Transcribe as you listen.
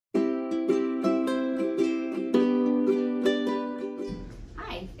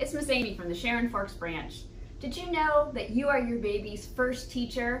Amy from the Sharon Forks branch. Did you know that you are your baby's first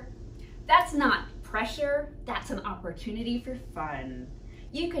teacher? That's not pressure, that's an opportunity for fun.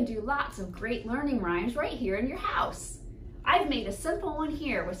 You can do lots of great learning rhymes right here in your house. I've made a simple one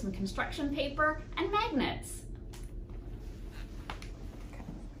here with some construction paper and magnets.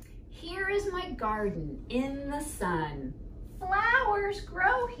 Here is my garden in the sun. Flowers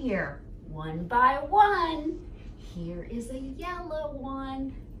grow here, one by one. Here is a yellow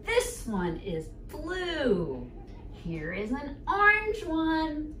one. This one is blue. Here is an orange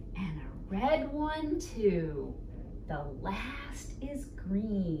one and a red one too. The last is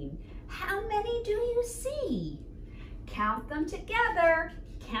green. How many do you see? Count them together.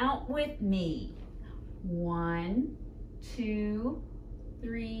 Count with me. 1, 2,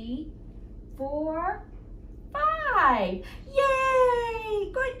 3, 4, 5.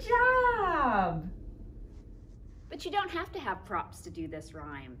 Yay! Good job! But you don't have to have props to do this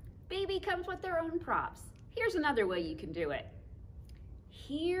rhyme. Baby comes with their own props. Here's another way you can do it.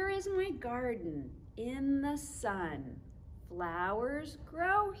 Here is my garden in the sun. Flowers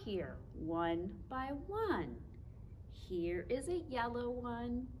grow here one by one. Here is a yellow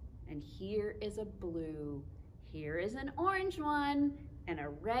one, and here is a blue. Here is an orange one, and a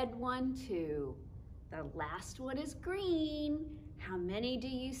red one too. The last one is green. How many do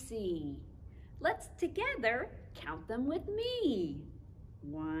you see? Let's together count them with me.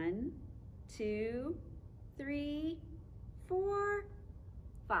 1, 2, 3, 4,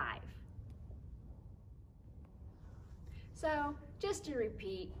 5. So, just to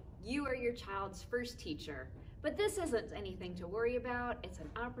repeat, you are your child's first teacher. But this isn't anything to worry about. It's an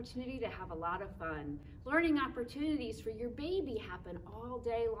opportunity to have a lot of fun. Learning opportunities for your baby happen all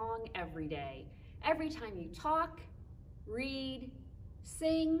day long, every day. Every time you talk, read,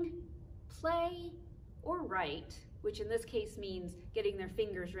 sing, play, or write, which in this case means getting their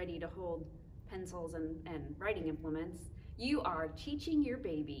fingers ready to hold pencils and writing implements, you are teaching your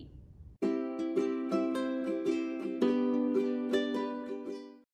baby.